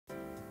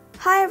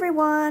Hi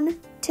everyone!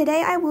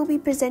 Today I will be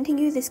presenting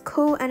you this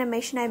cool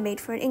animation I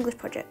made for an English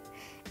project.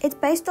 It's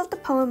based off the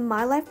poem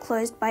My Life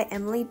Closed by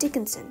Emily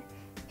Dickenson.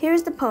 Here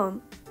is the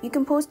poem. You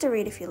can pause to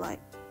read if you like.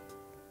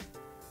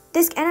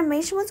 This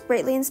animation was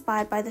greatly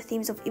inspired by the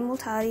themes of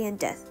immortality and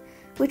death,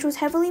 which was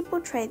heavily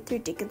portrayed through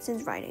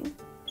Dickenson's writing.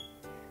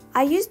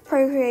 I used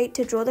Procreate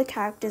to draw the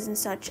characters and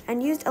such,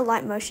 and used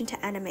Alight motion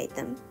to animate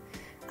them.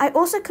 I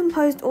also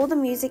composed all the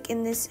music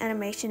in this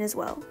animation as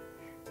well.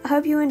 I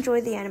hope you enjoy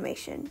the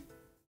animation.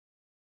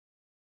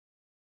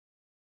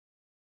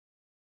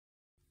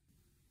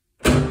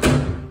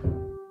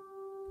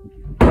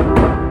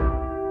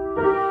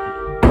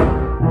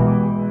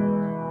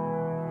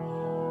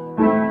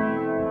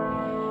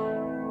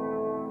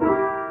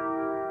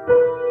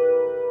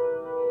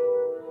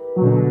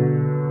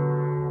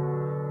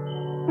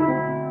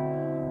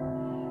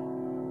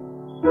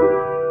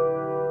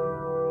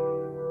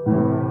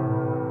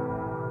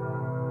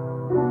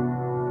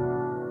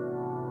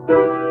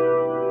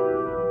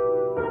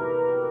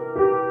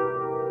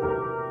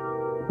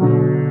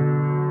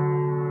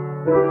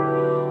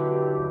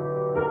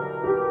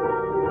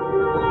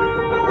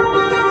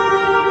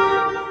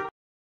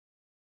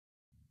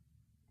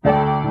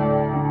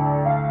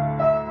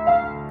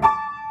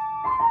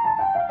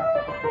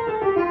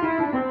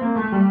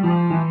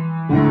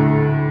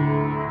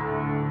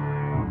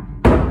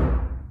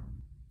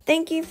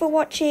 Thank you for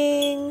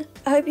watching.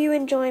 I hope you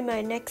enjoy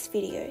my next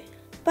video.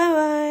 Bye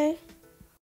bye.